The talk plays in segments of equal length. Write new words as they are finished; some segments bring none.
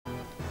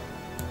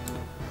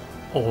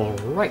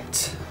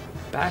Alright,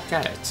 back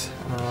at it.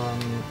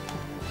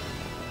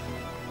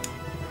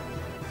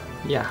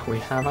 Yeah, we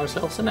have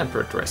ourselves an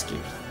Emperor to rescue.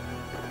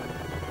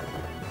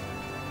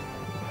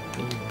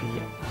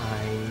 Maybe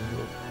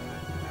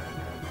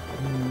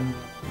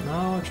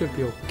no, it should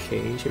be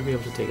okay. Should be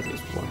able to take at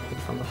least one hit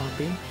from the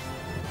harpy.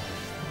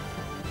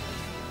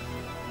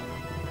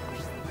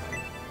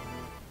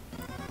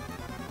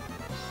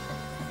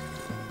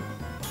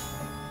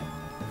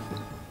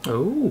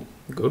 Oh,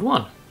 good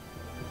one.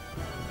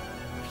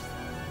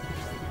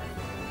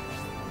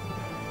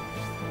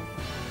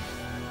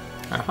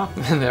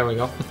 There we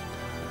go.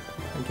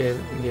 I gave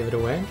it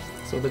away.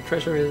 So the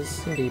treasure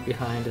is indeed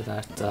behind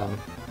that,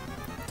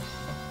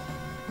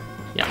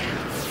 yeah.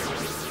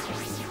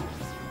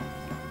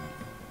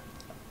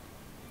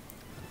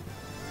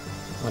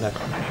 Whatever.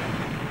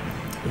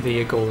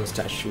 The golden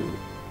statue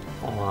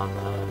on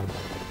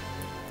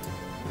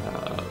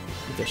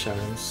the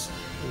Sharon's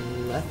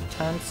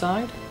left-hand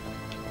side.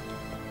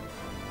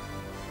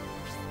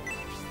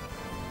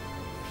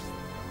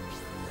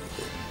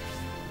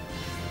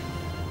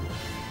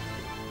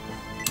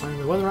 And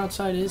the weather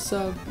outside is,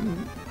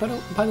 by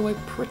the way,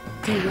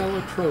 pretty well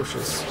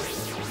atrocious.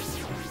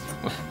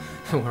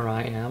 Where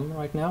I am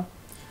right now.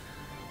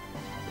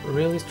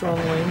 Really strong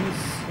winds,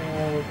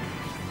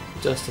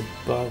 just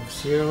above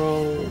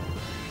 0.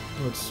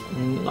 It's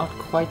not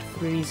quite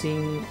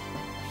freezing,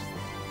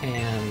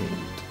 and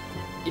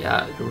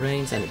yeah, it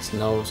rains and it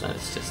snows, and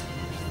it's just,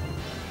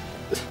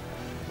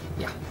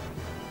 yeah.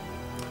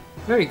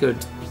 Very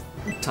good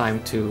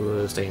time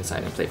to stay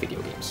inside and play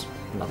video games,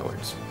 in other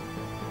words.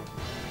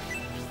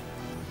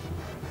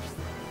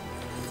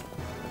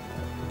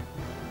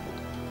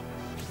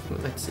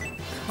 Let's see.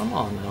 Come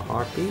on now,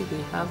 Harpy.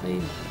 We have a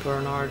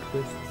Bernard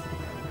with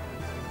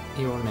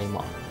your name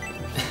on.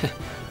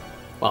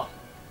 Well.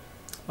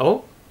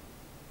 Oh?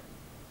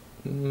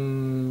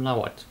 Now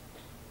what?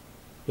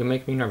 You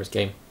make me nervous,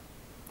 game.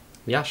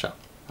 Yasha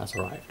has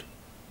arrived.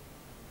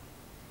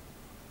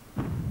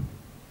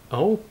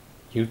 Oh,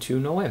 you two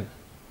know him.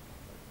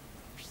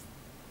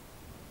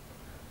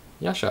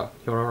 Yasha,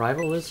 your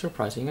arrival is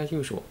surprising as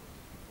usual.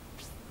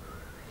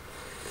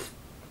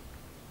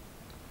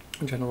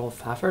 General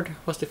Fafford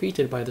was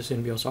defeated by the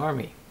Symbio's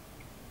army.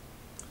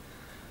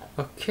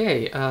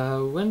 Okay,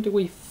 when do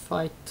we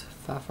fight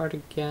Fafford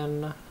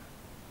again?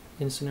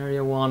 In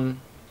scenario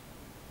 1?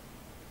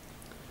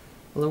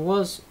 Well, it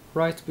was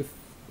right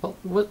before,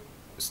 well,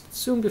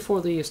 soon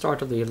before the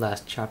start of the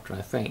last chapter,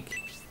 I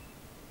think.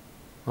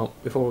 Well,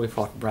 before we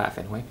fought Braff,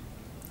 anyway.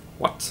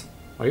 What?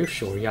 Are you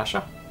sure,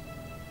 Yasha?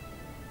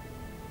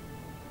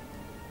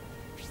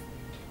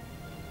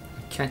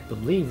 I can't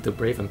believe the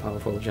brave and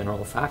powerful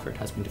General Fafford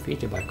has been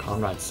defeated by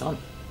Conrad's son.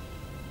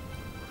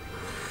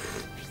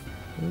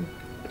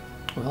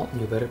 Well,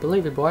 you better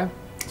believe it, boy.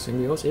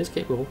 Symbios is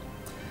capable.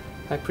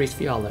 High Priest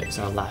Fiala is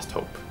our last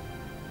hope.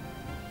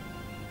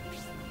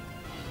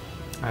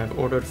 I have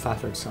ordered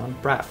Fafford's son,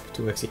 Braff,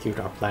 to execute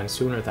our plan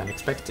sooner than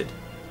expected.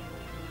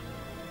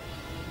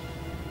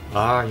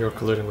 Ah, you're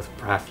colluding with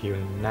Braff, you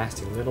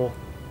nasty little...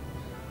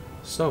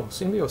 So,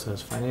 Symbios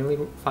has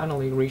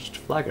finally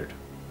reached Flaggard.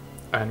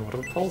 And what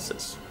of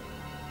Pulses?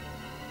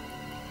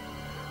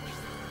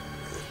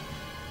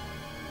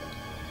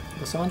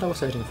 Basanda was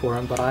heading for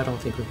him, but I don't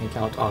think we can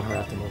count on her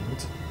at the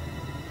moment.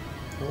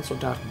 I also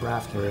doubt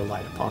Braff can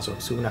rely upon so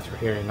soon after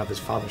hearing of his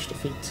father's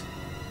defeat.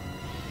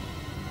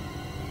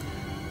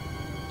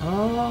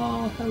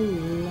 Oh,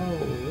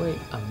 hello. Wait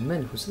a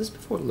minute, was this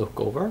before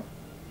Lookover?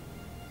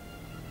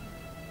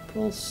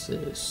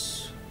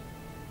 Pulses.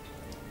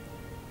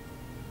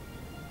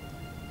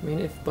 I mean,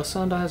 if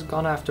Basanda has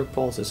gone after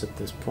Pulses at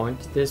this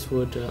point, this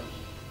would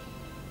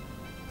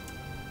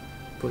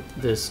put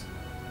this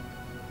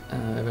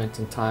event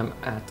in time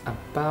at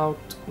about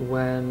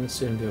when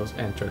Symbios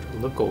entered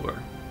Lookover.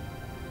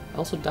 I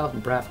also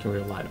doubt Braff can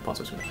rely upon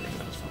so soon after hearing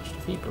of his father's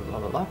defeat, blah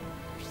blah blah.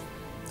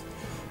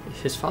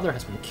 His father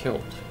has been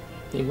killed.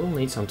 He will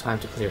need some time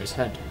to clear his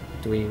head.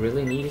 Do we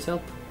really need his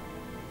help?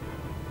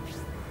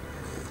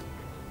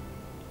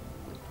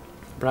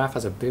 Braff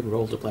has a big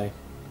role to play.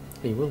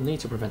 He will need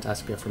to prevent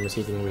Aspia from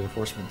receiving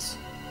reinforcements.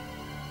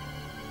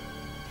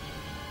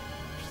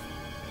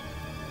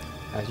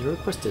 As you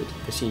requested,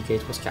 the Sea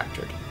Gate was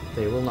captured.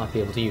 They will not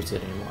be able to use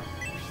it anymore.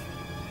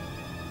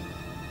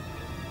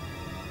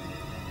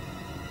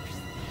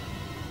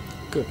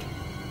 Good.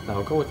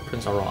 Now go with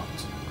Prince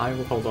Arrawnt. I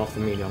will hold off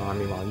the Medion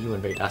army while you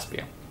invade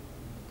Aspia.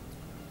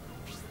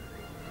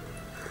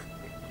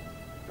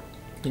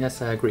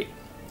 Yes, I agree.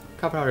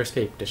 Cover our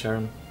escape,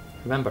 Desharon.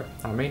 Remember,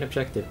 our main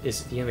objective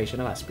is the invasion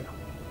of Aspia.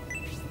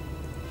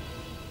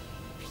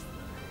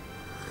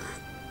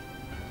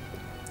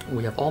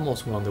 We have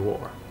almost won the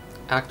war.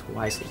 Act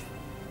wisely.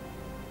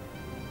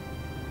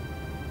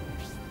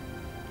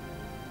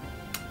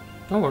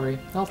 Don't worry,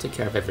 I'll take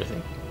care of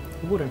everything.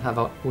 We wouldn't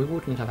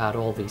have had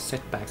all these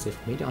setbacks if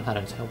Medion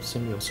hadn't helped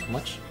Symbios so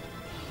much.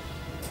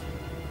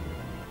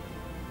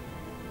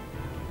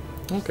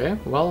 Okay,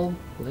 well,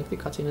 lengthy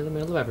cutscene in the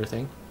middle of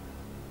everything.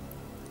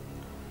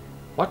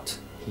 What?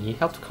 He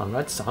helped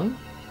Conrad's son?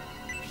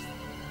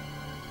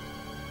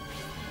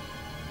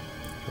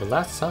 Your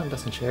last son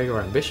doesn't share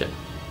your ambition.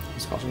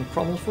 He's causing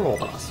problems for all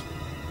of us.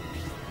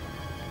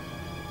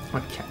 I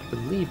can't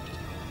believe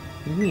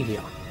it.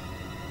 Medion.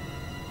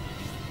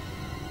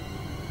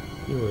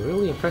 You were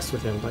really impressed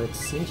with him, but it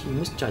seems you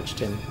misjudged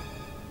him.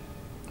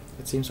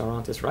 It seems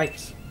Arrawnt is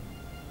right.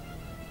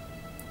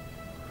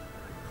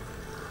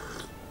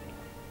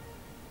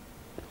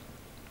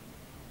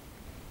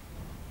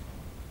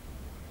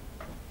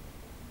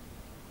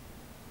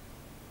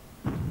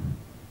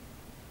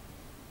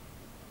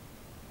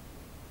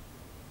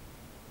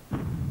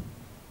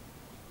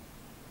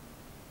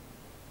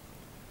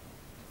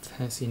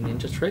 Fancy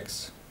ninja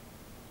tricks.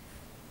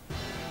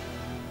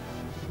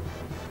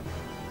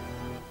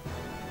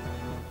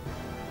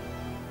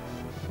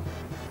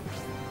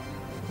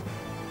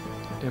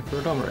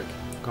 Emperor Domaric,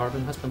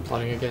 Garvin has been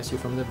plotting against you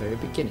from the very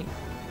beginning.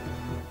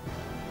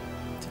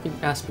 Taking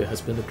Aspia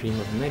has been the dream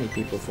of many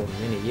people for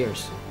many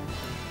years.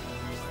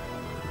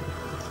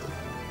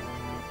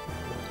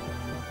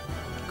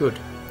 Good,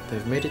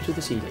 they've made it to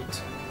the sea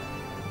gate.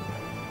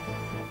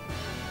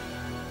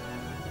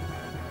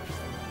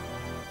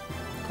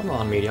 Come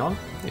on, Medion.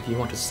 If you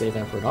want to save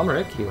Emperor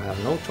Domaric, you have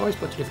no choice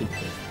but to defeat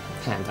him.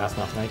 And that's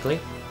not likely.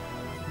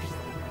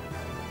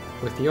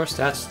 With your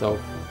stats, though,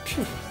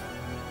 phew,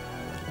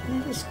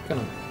 I'm just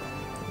gonna...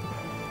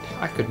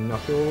 I could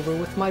knock you over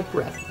with my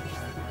breath.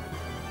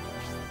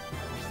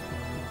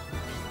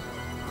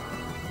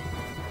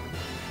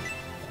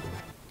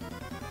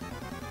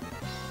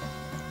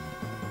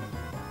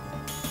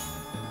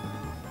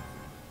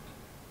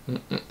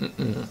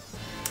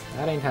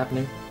 That ain't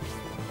happening.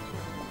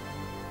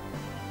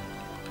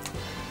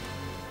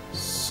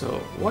 So,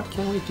 what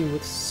can we do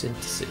with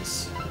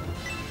synthesis?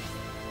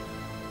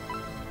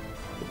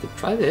 We could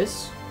try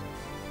this.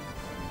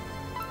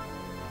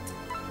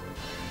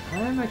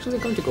 I'm actually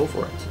going to go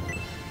for it.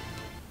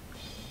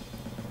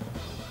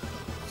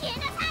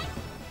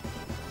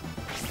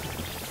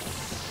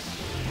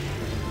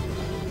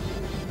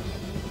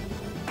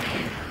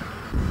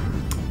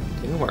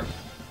 Didn't work.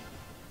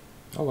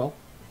 Oh well.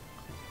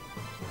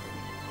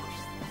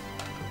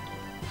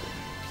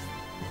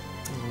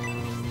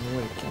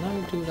 Wait, can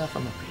I do that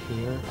from up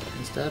here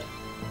instead?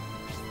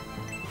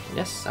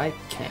 Yes, I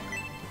can.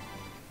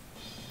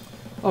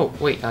 Oh,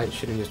 wait, I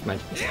should have used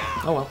magic.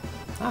 Oh well.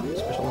 Ah,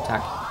 special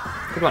attack.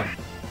 Good one.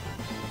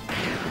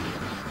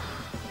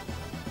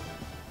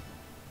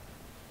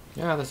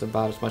 Yeah, that's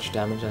about as much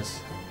damage as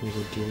you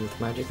would deal with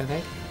magic, I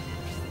think.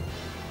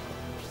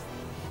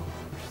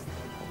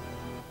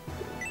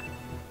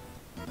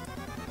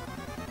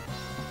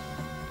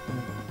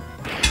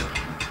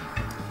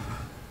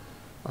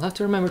 I'll have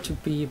to remember to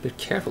be a bit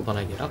careful when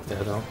I get up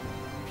there, though.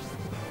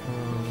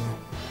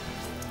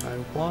 I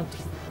want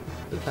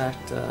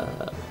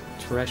that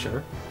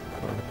treasure,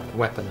 or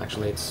weapon,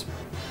 actually. It's,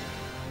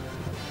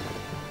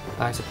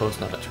 I suppose,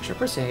 not a treasure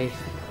per se,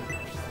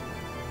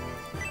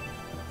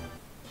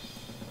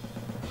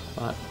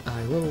 but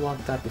I will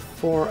want that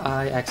before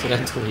I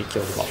accidentally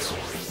kill the boss.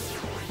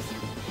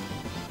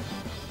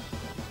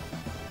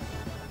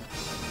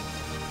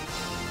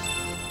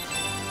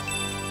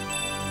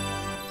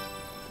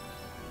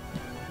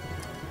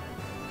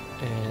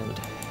 And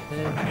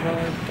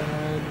Headlight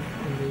died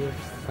in the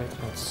fight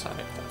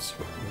outside, that's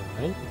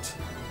right.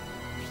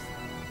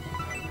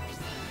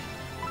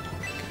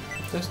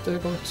 Just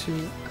going to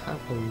have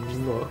a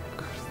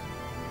look.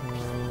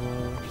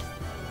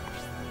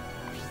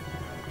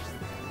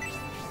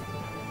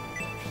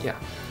 Yeah,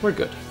 we're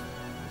good.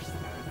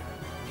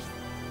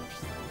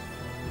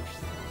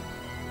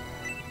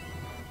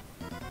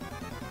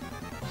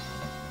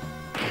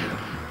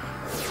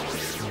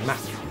 Map.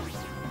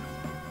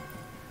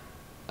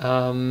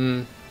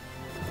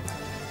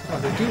 Oh,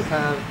 they do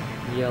have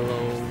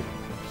yellow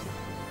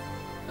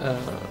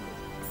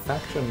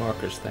faction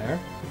markers there.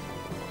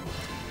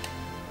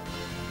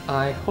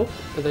 I hope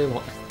that they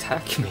won't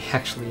attack me,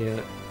 actually,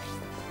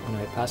 when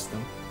I pass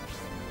them.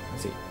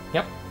 Let's see.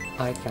 Yep,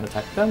 I can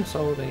attack them,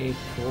 so they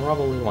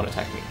probably won't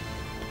attack me.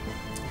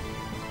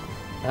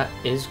 That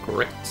is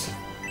great.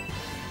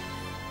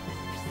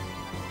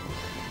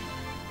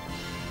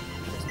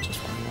 That's just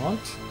what I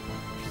want.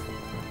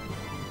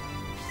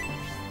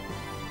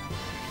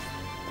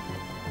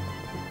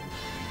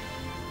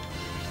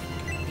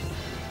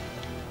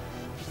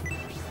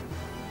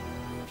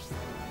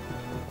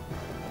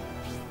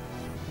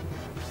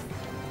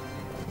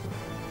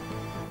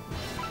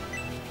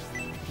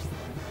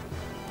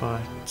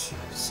 But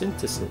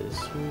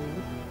synthesis,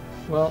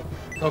 well,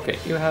 okay,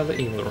 you have the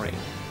evil ring.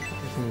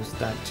 You can use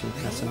that to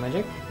cast some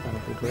magic. That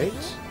would be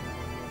great.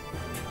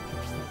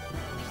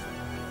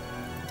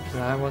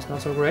 That was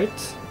not so great.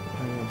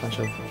 A bunch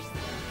of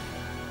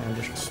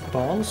ambushed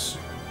spawns.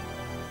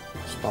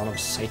 Spawn of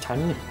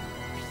Satan.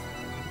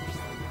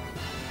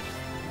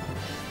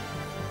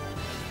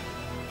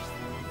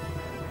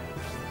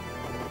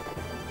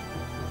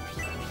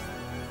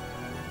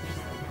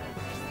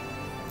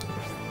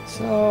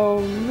 So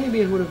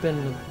maybe it would have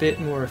been a bit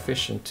more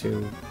efficient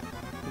to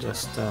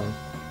just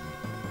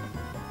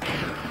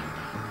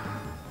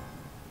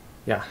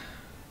Yeah,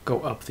 go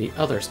up the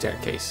other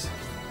staircase.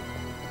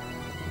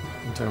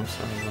 In terms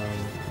of,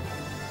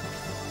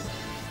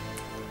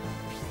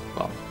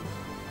 well,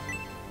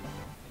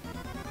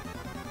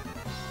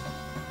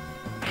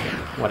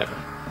 whatever.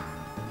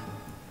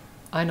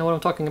 I know what I'm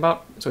talking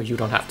about, so you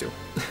don't have to.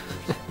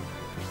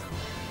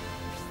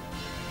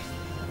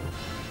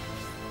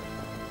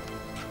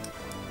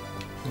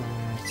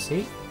 Let's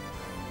see.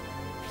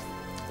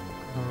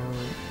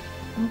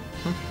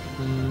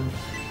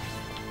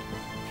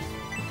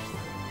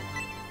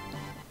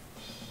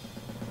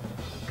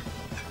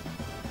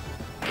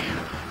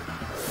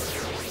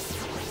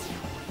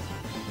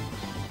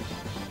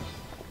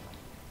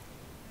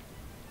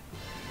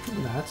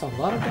 That's a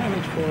lot of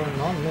damage for a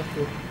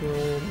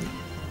non-mithril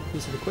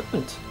piece of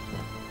equipment.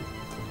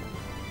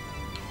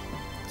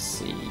 Let's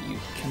see, you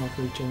cannot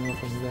regenerate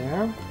from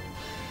there. I'll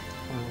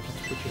have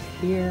to put you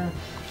here.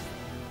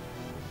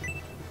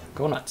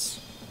 Go nuts.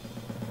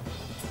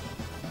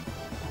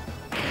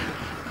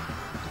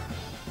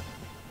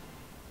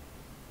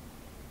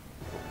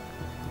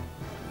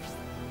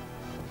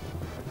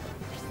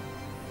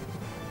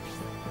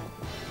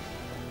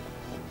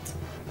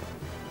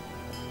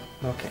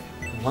 Okay,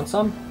 you want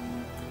some?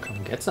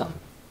 Come get some.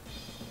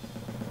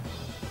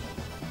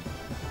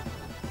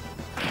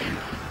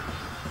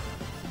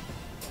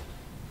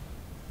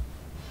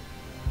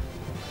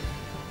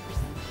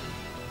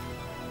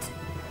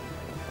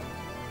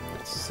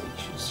 Let's see,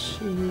 should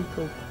she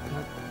go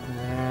back?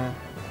 Nah.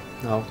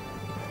 No.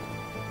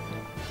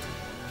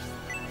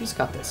 He's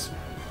got this.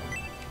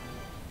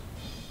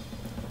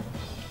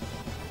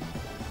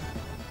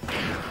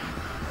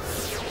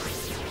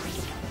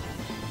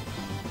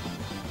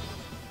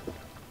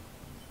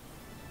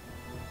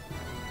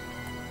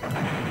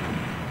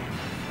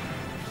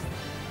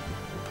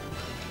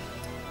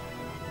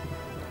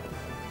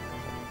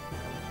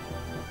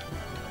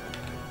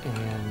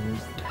 And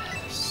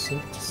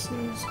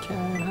synthesis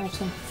can have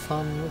some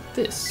fun with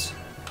this.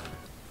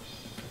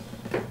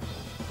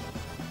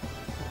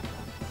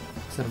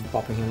 Instead of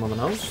bopping him on the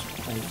nose,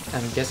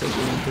 I'm guessing he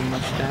won't do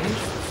much damage.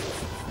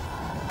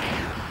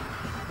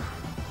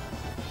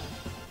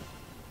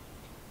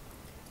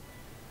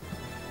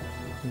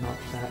 Not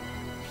that.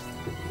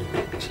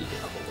 Actually, did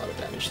a whole lot of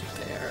damage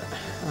there.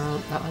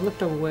 I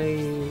looked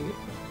away.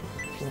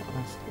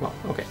 Well,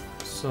 okay.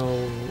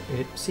 So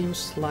it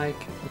seems like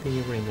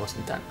the ring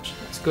wasn't damaged.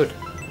 That's good.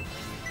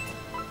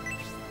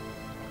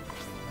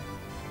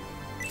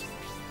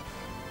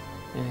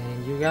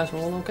 And you guys are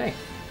all okay.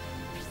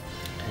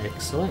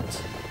 Excellent.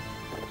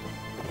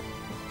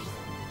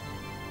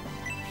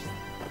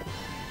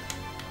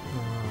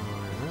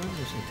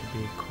 This seems to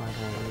be quite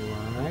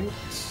alright.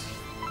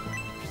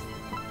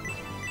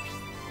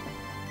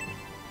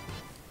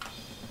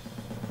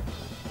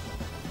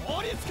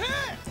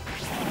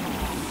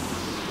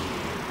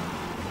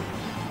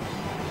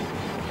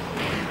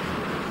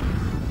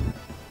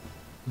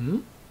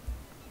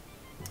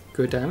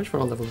 Good damage for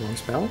a level 1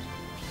 spell.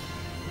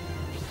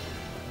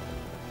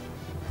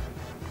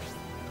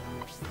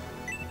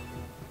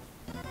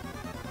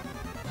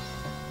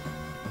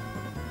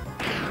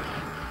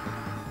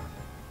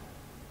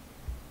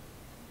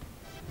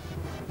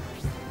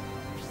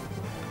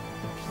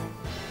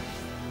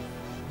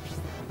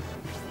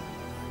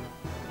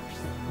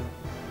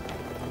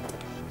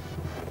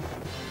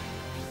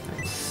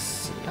 Let's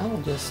see,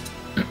 I'll just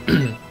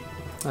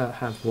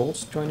have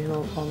wolves joining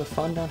on the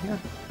fun down here.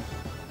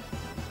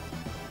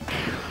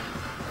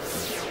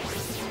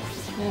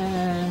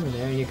 And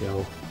there you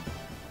go.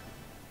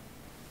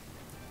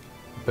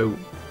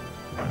 Boom.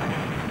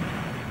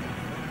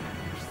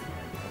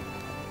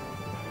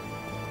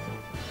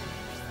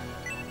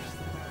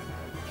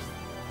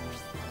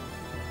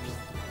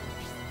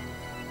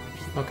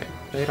 Okay,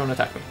 they don't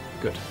attack me.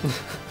 Good.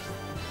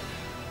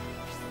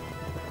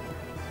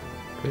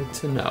 Good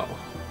to know.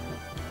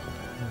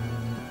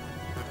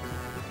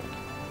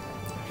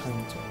 I'm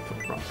going to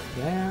put a rock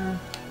there.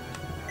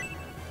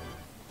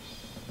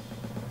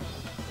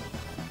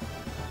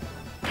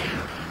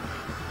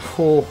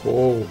 Ho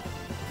ho!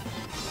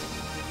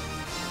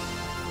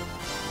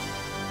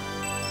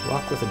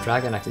 Rock with a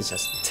dragon axe is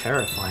just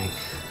terrifying.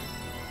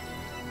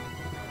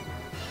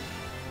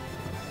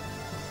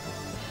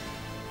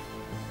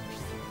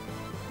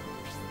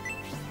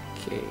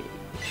 Okay,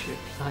 should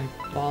I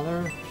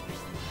bother?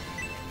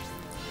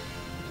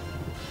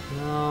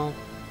 No.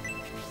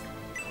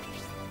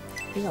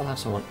 I think I'll have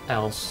someone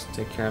else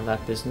take care of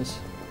that business.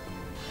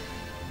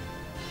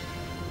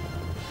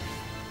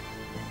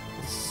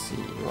 Let's see,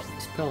 what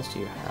spells do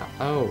you have?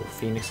 Oh,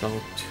 Phoenix level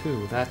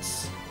 2,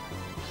 that's...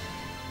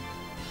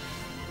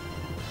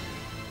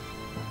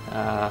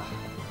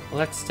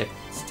 let's stick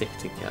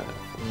together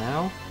for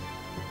now.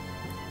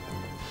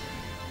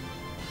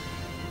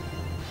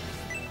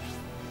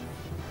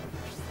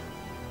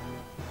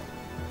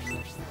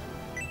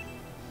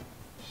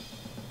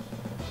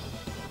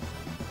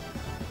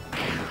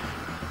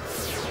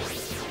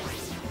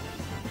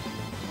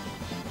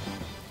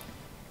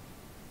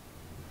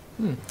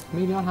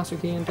 Medion,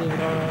 Hasuki, and David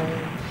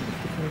are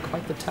becoming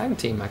quite the tag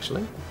team,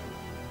 actually.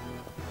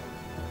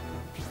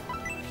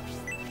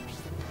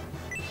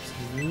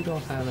 So you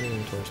don't have any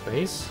inventory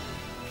space.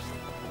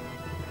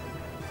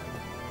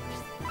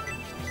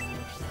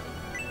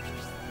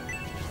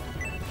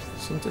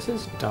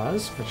 Synthesis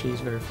does, but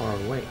she's very far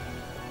away.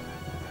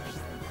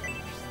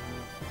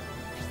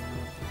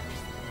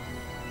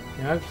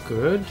 Yeah,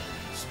 good.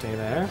 Stay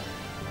there.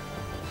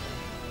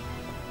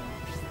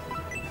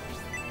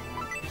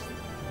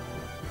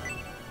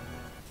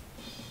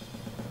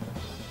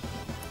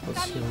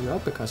 Let's heal you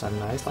up because I'm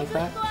nice like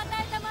that.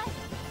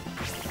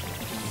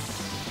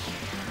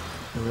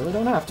 You really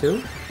don't have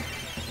to.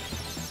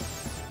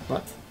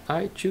 But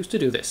I choose to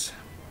do this.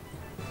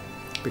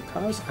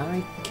 Because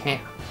I can.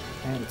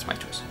 And it's my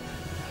choice.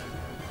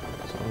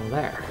 So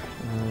there.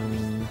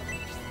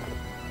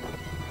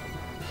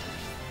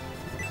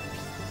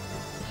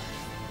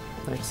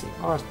 Let's see,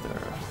 Arthur.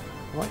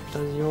 What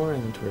does your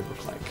inventory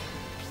look like?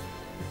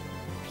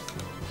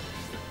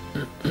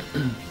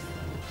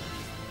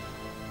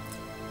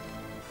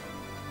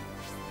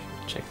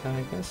 Check that,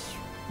 I guess.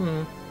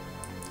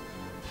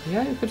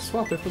 Yeah, you could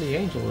swap it for the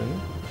angel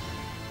ring.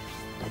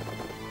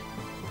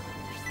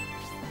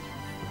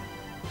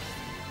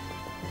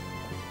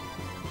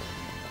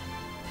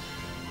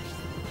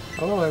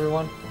 Hello,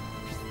 everyone.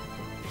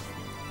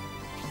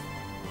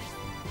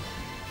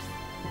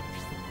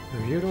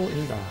 Ryudo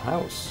in the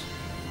house.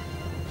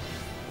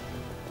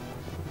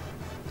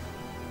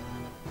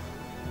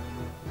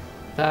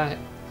 That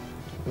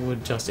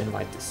would just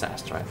invite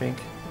disaster, I think.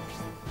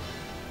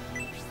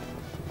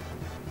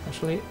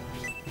 Actually,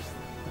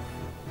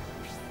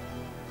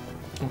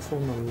 I'll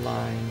form a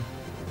line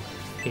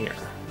here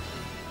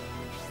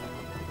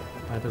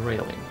by the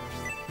railing.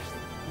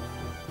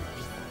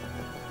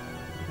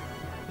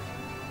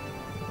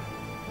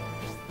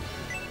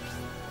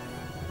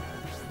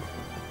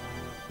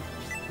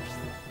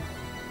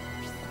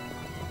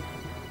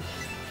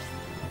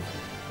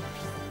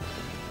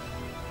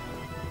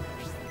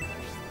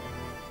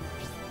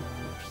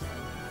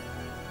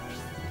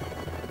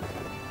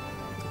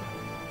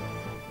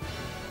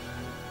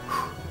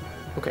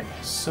 Okay,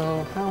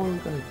 so how are we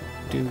gonna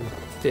do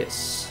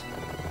this?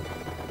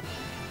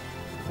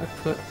 If I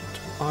put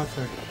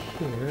Arthur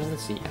here,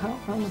 let's see,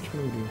 how much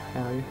move do you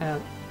have? You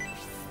have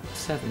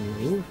 7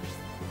 move.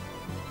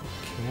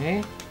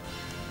 Okay. To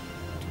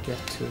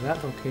get to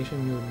that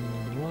location, you would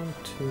need 1,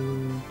 2,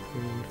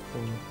 3,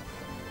 4.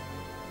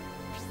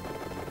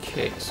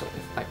 Okay, so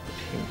if I put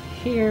him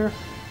here,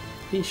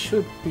 he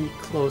should be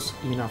close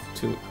enough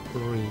to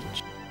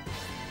reach.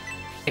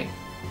 Okay.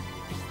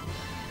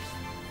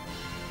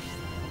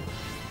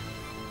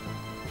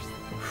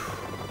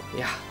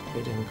 Yeah,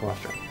 they didn't go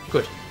after him.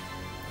 Good.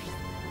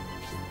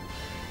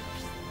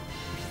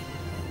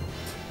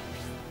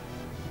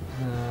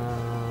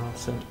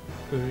 Send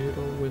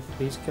Urido with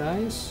these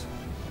guys.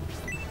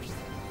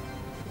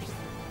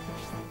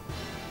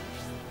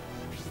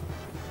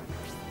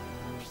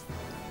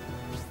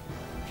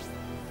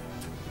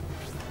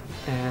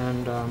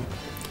 And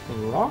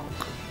Rock,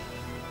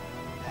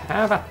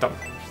 have at them.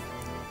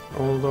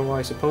 Although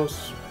I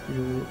suppose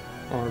you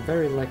are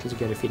very likely to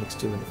get a Phoenix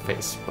 2 in the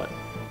face, but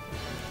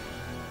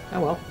oh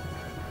well.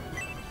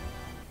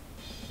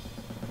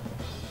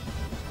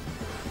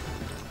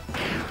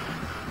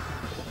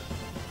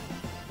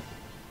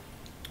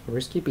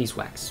 Risky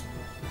beeswax.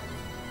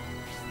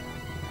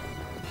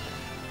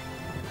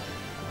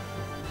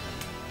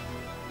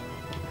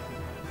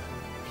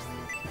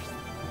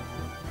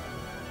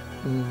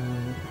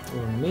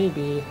 Or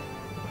maybe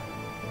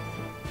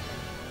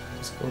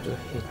just go to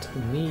hit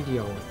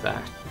Medion with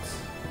that.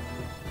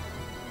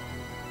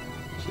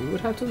 She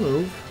would have to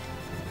move.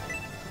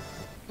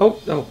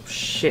 Oh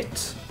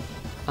shit.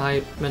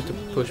 I meant to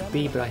push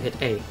B, but I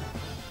hit A.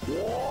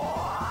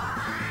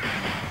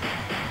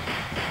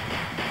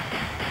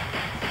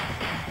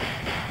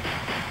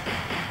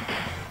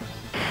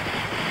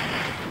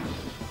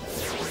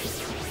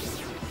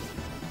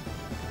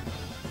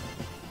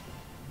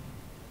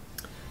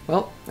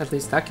 Well, at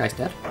least that guy's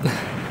dead.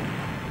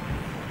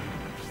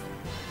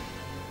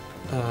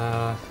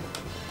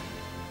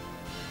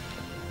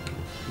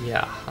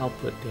 Yeah, I'll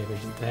put David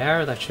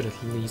there. That should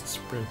at least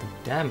spread the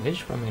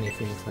damage from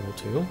anything at level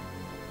 2.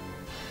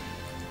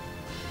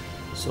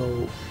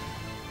 So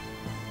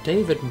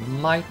David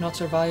might not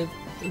survive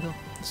the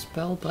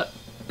spell, but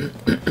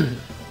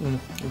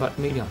but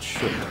Medion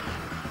should.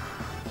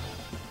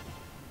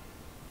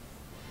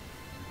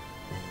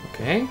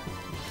 Okay.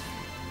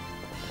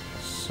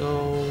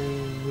 So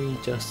we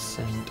just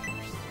send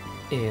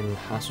in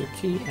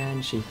Hasuki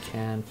and she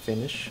can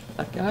finish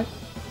that guy,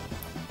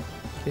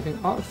 giving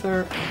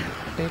Arthur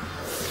a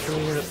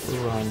clear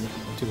run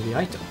to the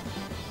item.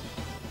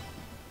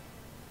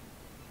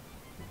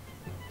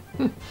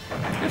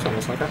 It's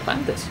almost like I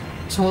planned this.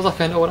 It's almost like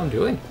I know what I'm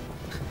doing.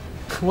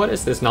 What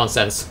is this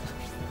nonsense?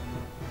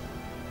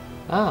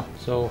 Ah,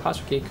 so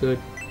Hasuki could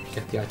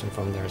get the item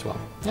from there as well.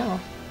 Yeah, well.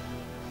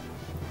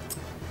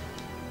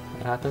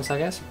 It happens, I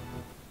guess.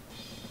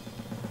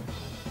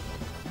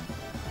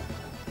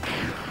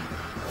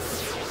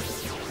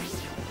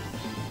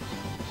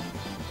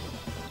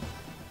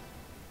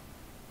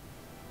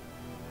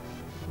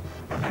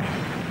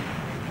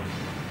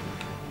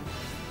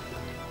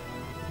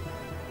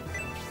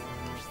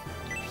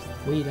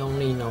 We don't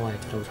need no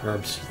antidote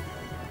herbs.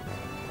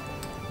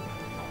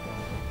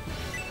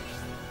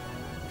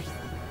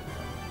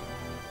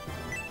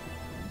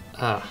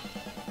 Ah,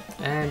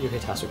 and you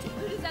hit Hasuki.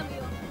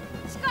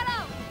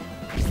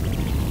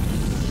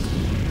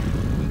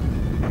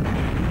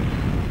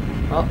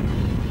 Well,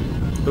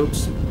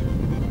 oops.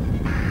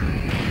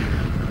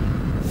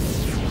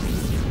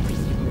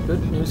 The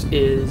good news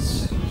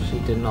is she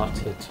did not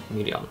hit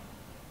Medion.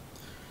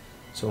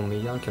 So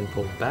Medion can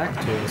pull back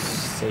to a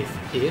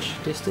safe-ish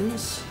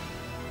distance.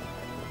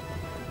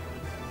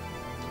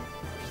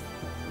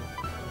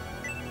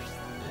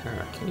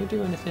 Can you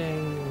do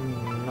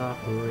anything? Not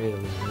really,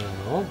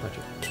 no, but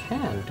you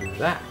can do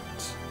that.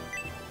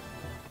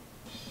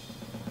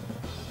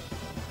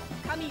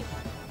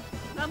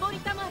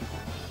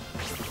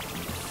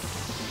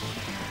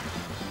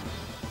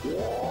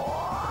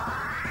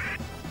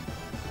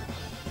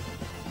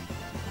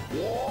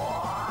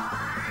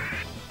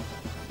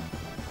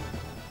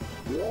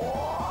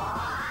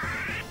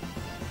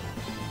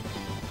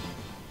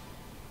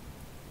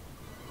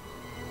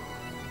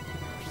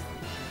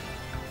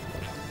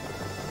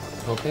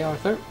 Okay,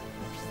 Arthur.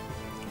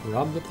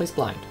 Rob the place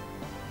blind.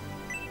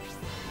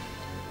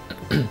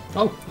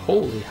 Oh,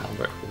 holy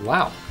halberd.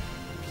 Wow.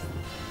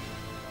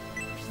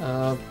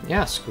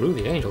 Yeah, screw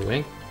the angel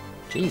wing.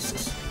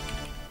 Jesus.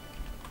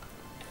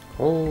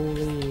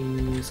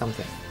 Holy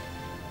something.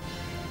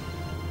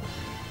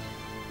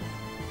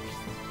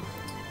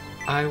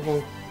 I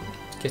won't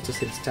get to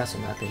see the stats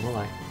on that thing, will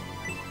I?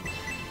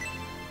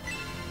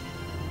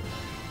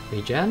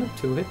 Regen,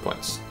 2 hit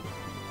points.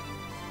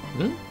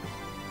 Hmm?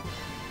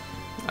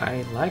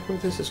 I like where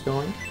this is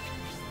going.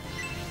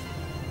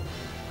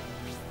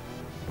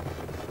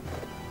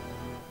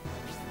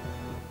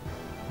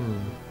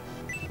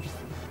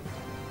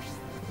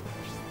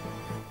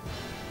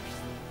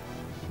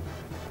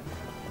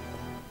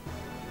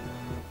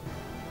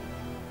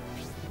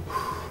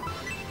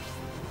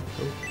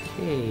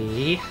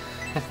 Okay.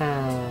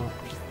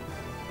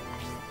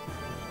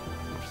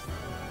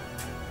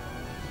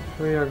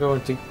 We are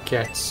going to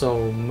get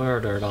so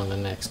murdered on the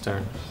next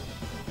turn.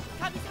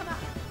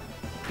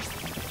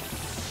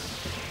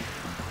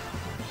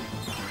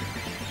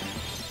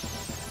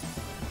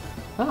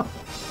 Oh,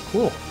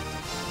 cool.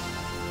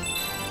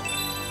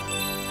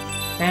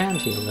 And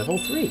he's level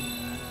 3.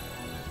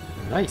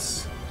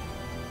 Nice.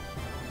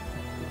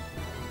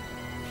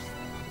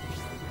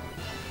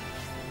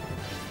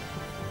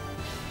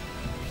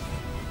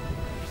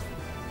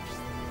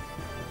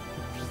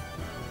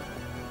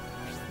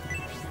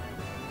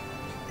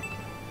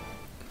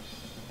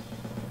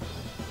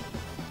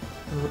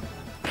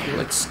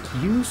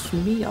 Excuse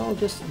me, I'll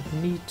just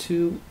need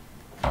to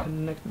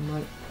connect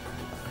my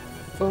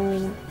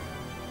phone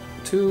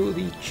to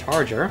the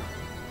charger.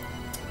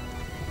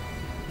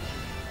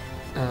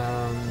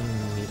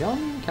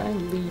 Medion,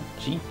 kindly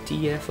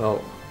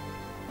GTFO.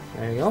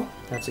 There you go,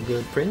 that's a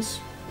good prince.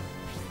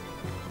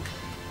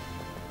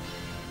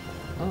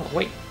 Oh,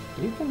 wait,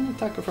 you can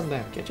attack her from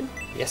there, can't you?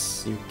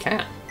 Yes, you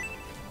can.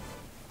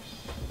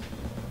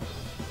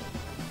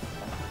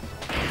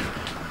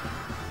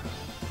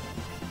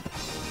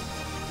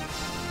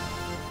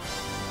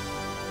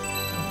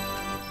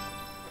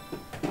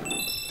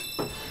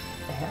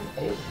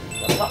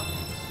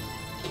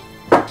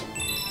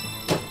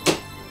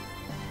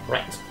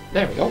 Right,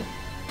 there we go.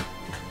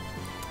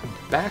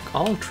 Back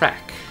on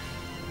track.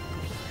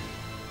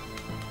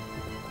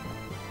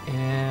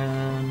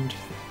 And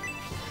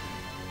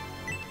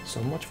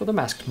so much for the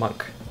masked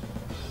monk.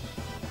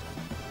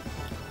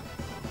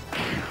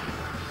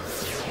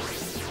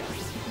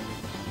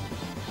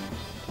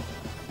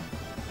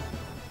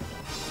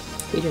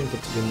 He didn't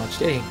get to do much,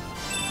 did he?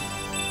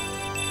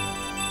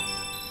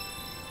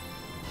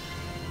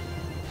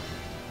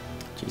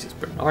 Jesus,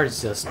 Bernard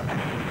is just...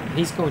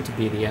 he's going to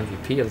be the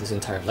MVP of this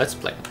entire Let's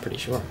Play, I'm pretty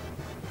sure.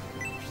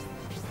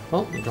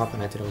 Well, we drop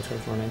an antidote herb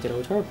for an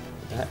antidote herb.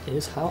 That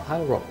is how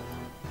I roll.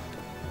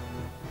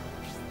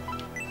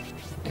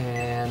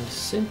 And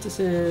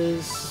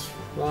synthesis...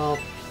 well...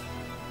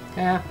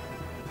 yeah.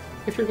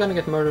 If you're gonna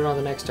get murdered on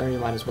the next turn, you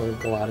might as well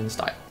go out in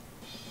style.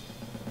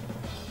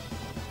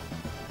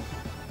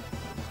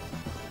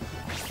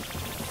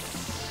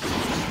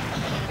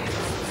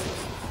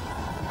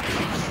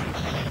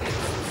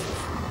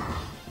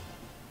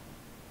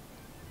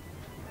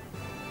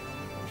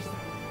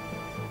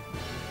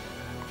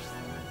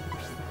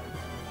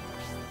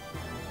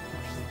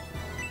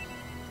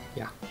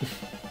 Yeah.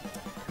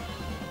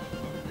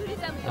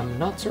 I'm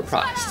not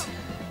surprised.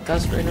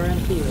 Does Trainer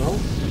MP though?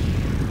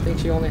 I think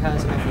she only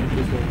has enough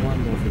MP for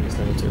one more Phoenix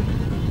level 2.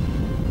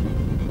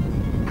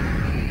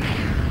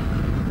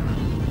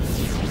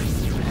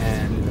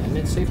 And then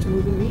it's safe to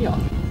move in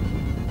Medion.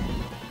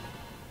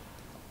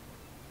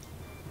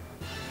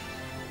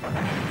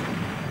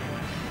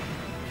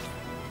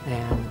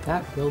 And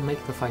that will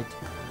make the fight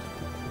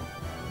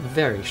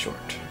very short.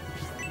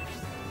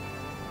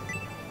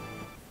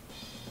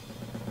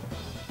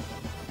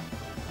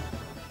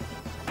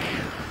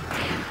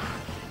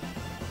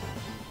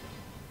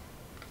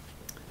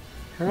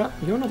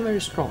 You're not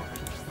very strong.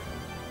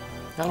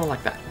 I don't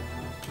like that.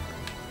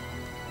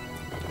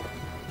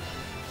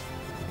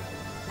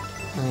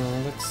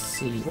 Let's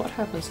see, what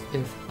happens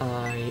if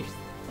I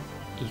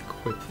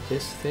equip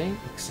this thing,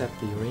 except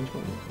the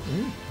arrangement?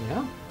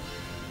 Yeah.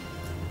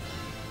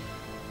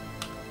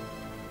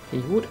 He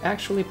would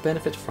actually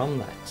benefit from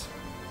that.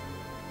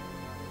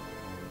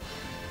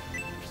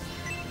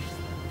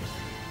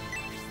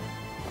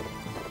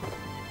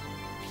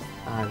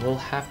 I will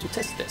have to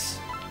test this.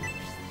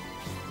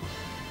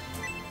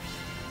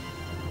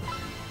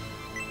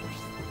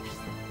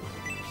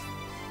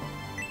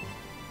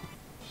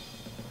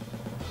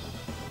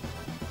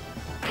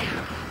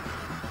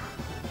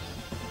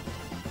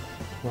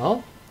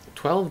 Well,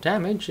 12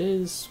 damage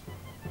is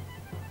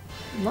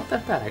not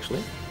that bad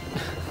actually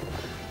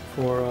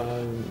for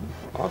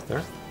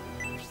Arthur.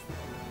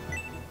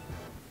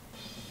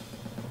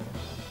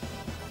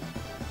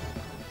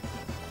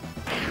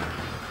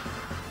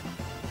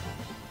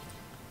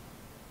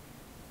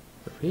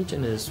 The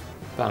regen is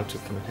bound to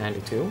come in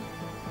handy too.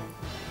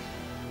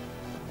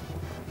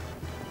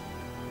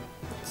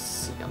 Let's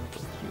see, I'll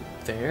put you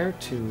there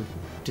to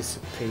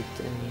dissipate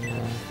any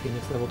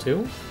Phoenix level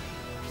 2.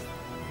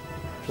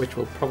 Which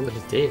will probably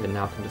hit David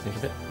now, come to think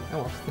of it.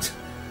 Oh well.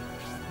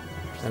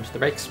 Damage the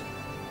brakes.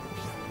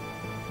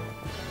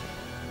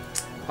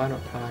 Why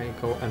don't I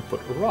go and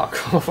put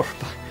Rock over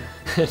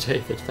by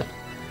David then?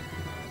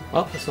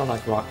 Well, it's not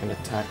like Rock can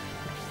attack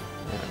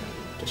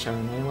the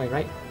Sharon anyway,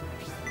 right?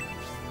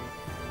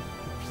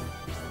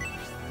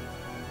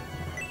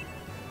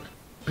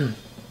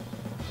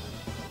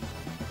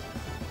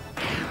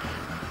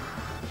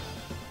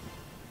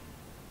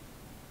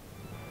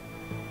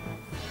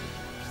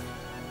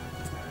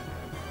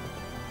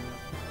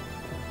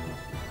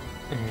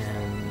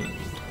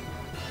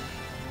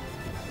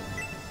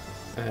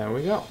 There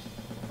we go.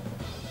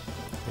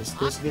 Is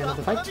this the end of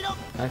the fight?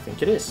 I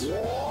think it is.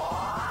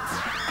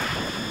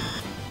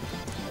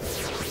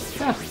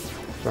 Yeah,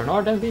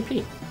 Bernard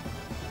MVP.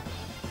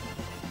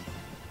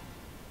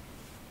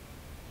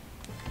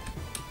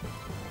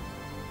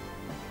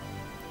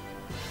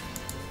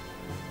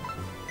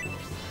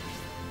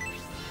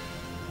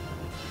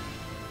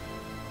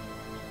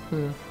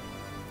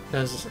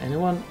 Does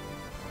anyone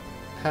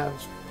have...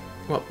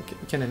 Well,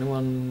 can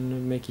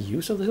anyone make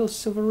use of the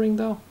silver ring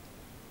though?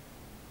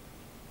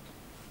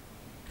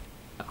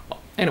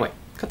 Anyway,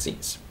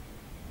 cutscenes.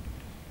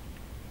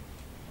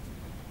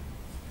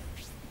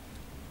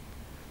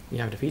 You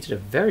have defeated a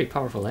very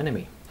powerful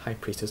enemy, High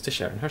Priestess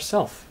Sharon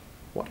herself.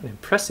 What an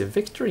impressive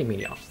victory,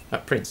 Medion.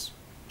 Prince.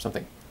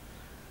 Something.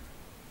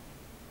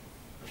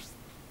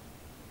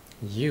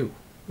 You.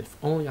 If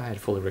only I had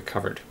fully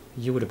recovered,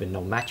 you would have been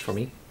no match for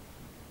me.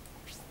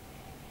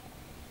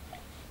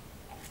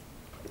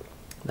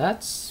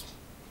 That's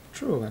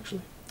true,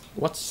 actually.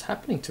 What's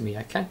happening to me?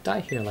 I can't die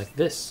here like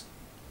this.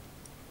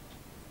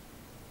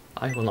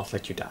 I will not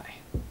let you die.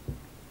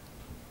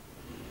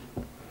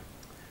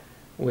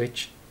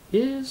 Which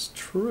is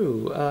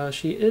true.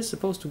 She is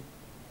supposed to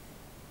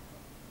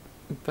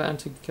band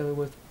together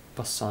with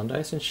Basanda,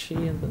 isn't she,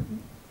 in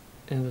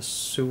the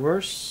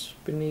sewers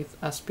beneath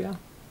Aspia?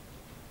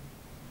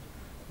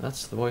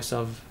 That's the voice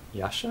of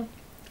Yasha.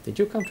 Did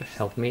you come to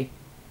help me?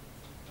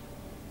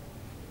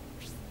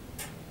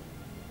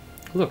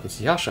 Look,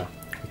 it's Yasha.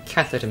 We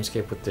can't let him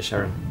escape with the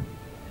Sharon.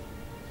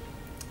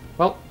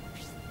 Well,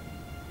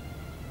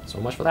 so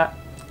much for that.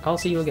 I'll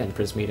see you again,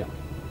 Prince Medion.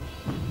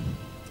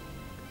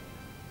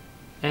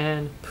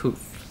 And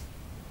poof.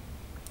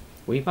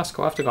 We must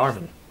go after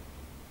Garvin.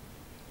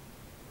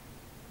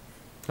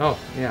 Oh,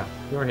 yeah,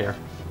 you're here.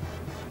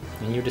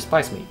 And you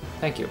despise me.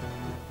 Thank you.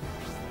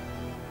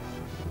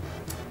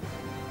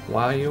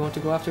 Why do you want to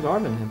go after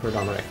Garvin, Emperor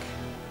Domaric?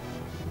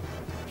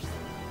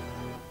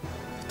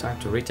 The time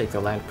to retake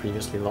the land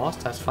previously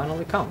lost has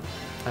finally come.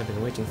 I've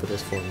been waiting for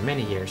this for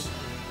many years.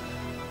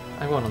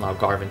 I won't allow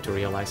Garvin to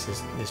realize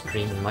this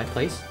dream in my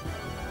place.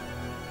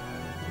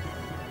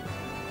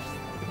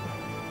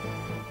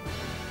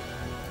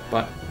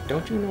 But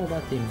don't you know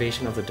about the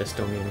invasion of the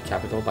Destonian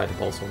capital by the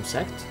Balsam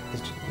sect?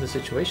 The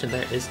situation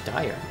there is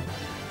dire.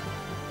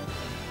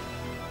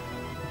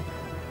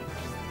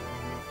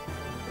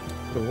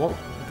 The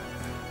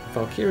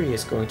Valkyrie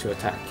is going to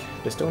attack.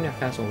 Destonia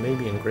Castle may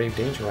be in grave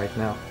danger right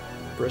now.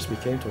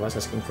 Brisby came to us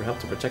asking for help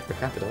to protect the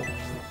capital.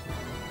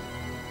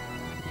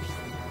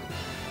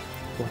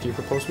 What do you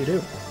propose we do?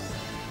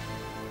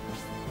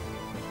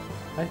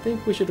 I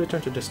think we should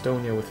return to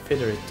Destonia with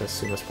Fiderit as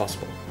soon as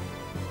possible.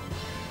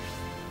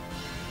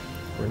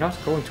 We're not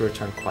going to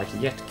return quite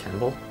yet,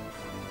 Campbell.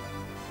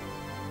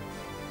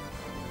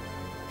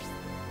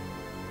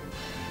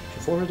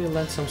 You've already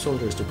lent some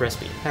soldiers to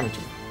Brisby, haven't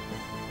you?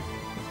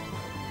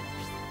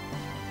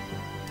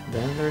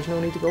 Then there is no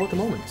need to go at the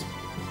moment.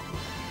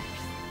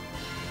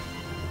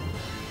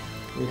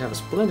 We have a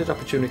splendid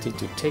opportunity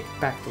to take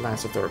back the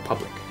lands of the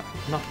Republic.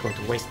 I'm not going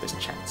to waste this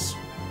chance.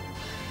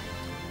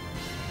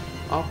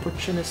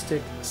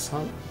 Opportunistic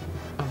son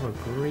of a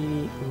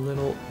greedy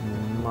little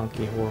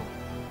monkey whore.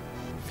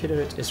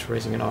 Confederate is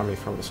raising an army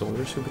from the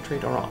soldiers who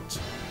betrayed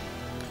Arrawnt.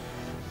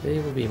 They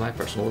will be my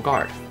personal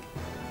guard.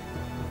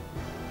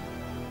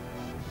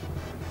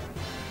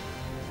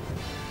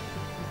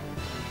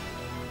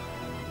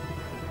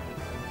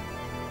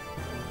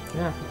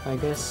 Yeah, I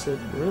guess it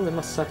really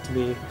must suck to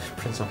be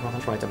Prince of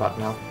Arrawnt right about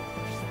now.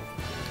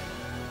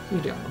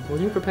 Medion, will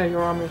you prepare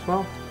your army as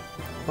well?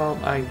 Well,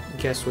 I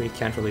guess we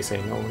can't really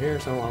say no here,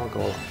 so I'll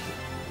go along.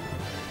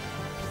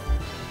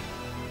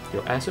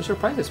 Your answer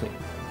surprises me.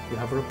 You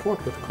have a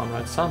report with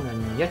Conrad's son,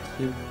 and yet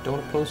you don't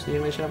oppose the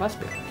invasion of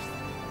Aspia.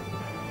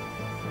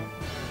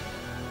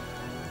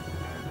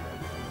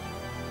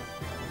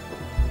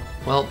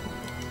 Well,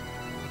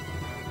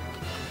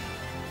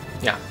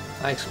 yeah,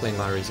 I explained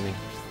my reasoning.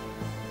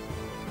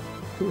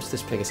 Who is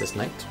this Pegasus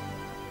Knight?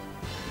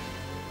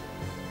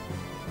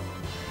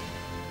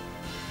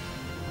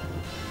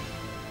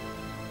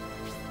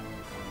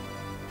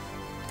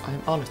 I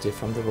am Honesty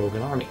from the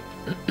Rogan army.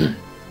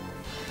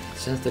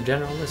 Since the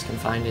general is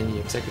confined in the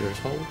Executor's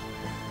hold,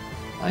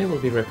 I will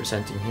be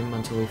representing him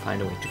until we find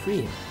a way to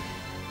free him.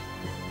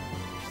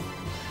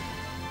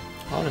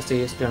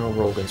 Honesty is General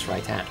Rogan's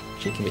right hand.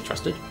 She can be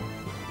trusted.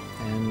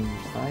 And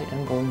I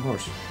am going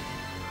horse.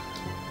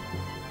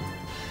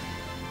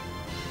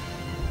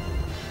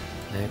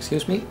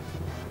 Excuse me?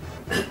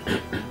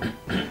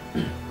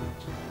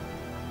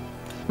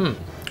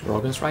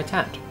 Rogan's right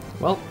hand.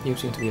 Well, you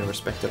seem to be a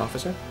respected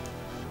officer.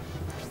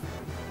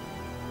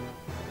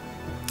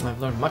 I've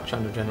learned much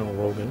under General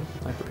Rogan.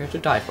 I prepare to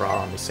die for our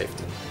army's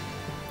safety.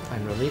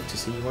 I'm relieved to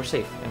see you are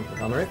safe, Emperor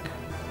Domaric.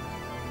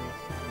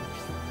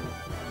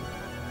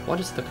 What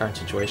is the current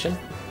situation?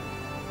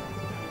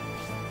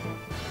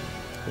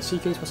 The sea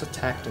gate was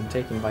attacked and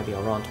taken by the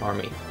Arrawnt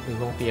army. We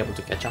won't be able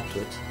to catch up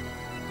to it.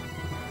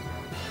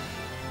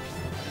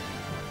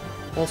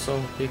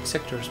 Also, the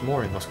Executor's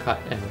mooring was cut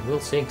and it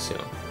will sink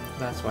soon.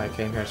 That's why I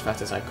came here as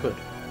fast as I could.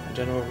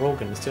 General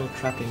Rogan is still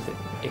trapped in the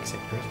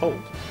Executor's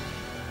hold.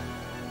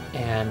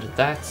 And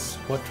that's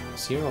what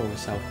Zero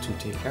is out to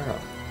take care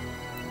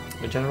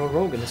of. The General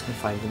Rogan is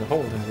confined in the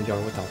hold and we are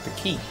without the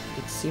key.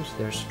 It seems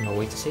there's no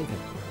way to save him.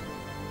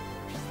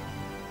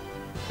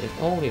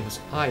 If only it was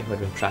I who had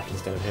been trapped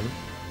instead of him.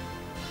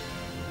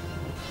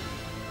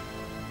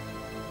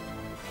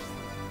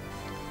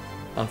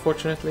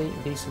 Unfortunately,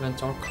 these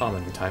events are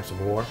common in times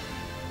of war.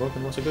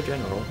 Rogan was a good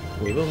general.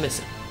 We will miss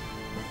him.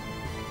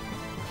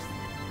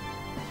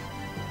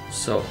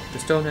 So,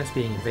 Estonia is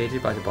being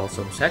invaded by the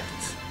Balsam sect.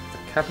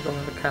 The capital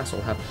and the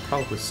castle have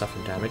probably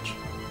suffered damage.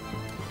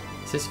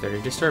 This is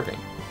very disturbing.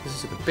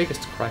 This is the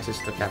biggest crisis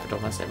the capital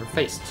has ever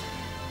faced.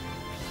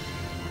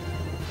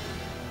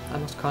 I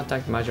must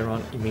contact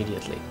Majoran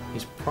immediately.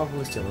 He's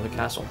probably still in the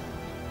castle.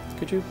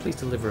 Could you please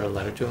deliver a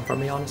letter to him from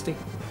me, Honesty?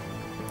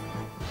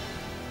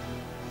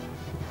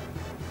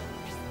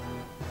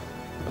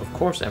 Of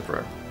course,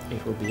 Emperor.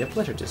 It will be a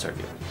pleasure to serve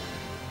you.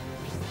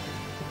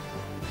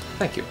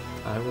 Thank you.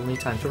 I will need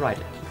time to write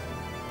it.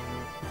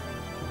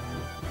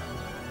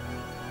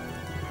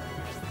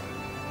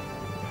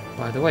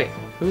 By the way,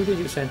 who did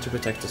you send to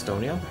protect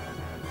Estonia?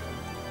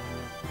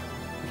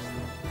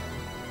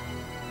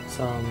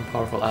 Some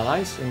powerful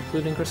allies,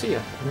 including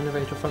Gracia, an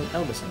innovator from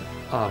Elbison.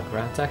 Ah,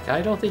 Grantak,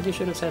 I don't think you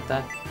should have said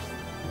that.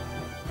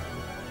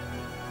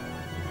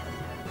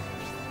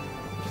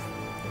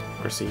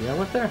 Gracia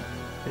went there?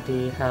 Did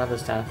he have a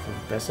staff of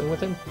Besson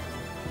with him?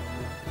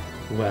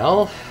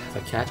 Well, the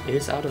cat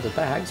is out of the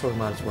bag, so we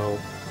might as well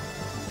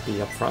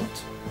be up front.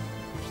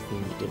 He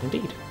did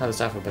indeed have a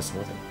staff of Besson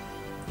with him.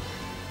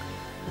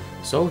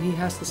 So he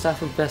has the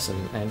staff of Besson,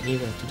 and he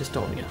went to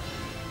Estonia.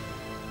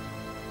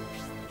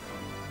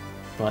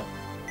 But,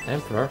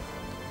 Emperor...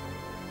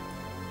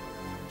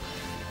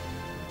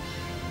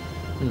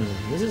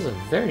 this is a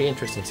very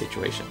interesting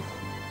situation.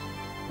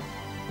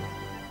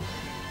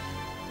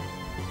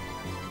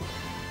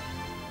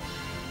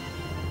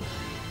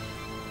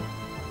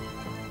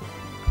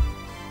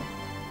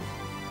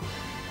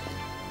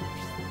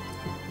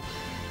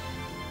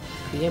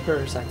 The Emperor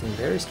is acting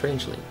very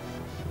strangely.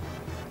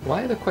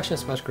 Why are the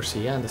questions about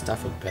Gracia and the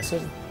staff of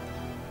Besson?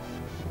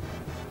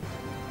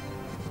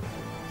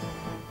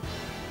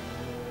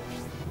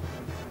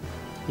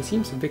 He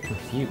seems a bit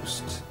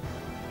confused.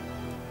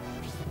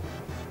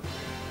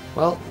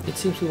 Well, it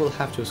seems we will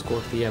have to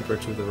escort the Emperor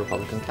to the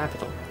Republican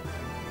capital.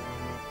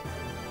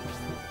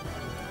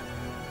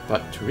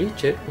 But to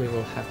reach it, we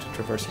will have to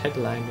traverse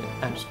headland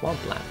and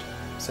swampland.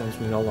 Since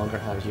we no longer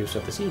have use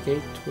of the sea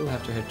gate, we'll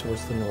have to head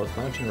towards the North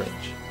Mountain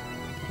Range.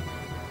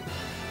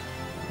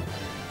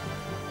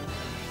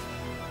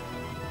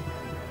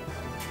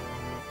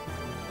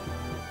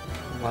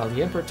 While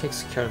the Emperor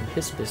takes care of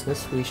his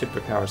business, we should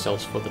prepare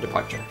ourselves for the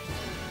departure.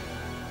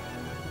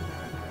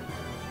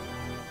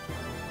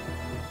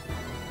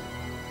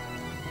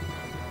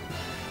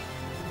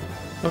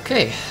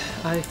 Okay,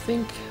 I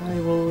think I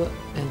will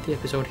end the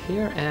episode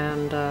here,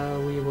 and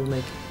we will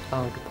make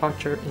our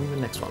departure in the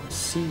next one.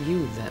 See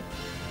you then.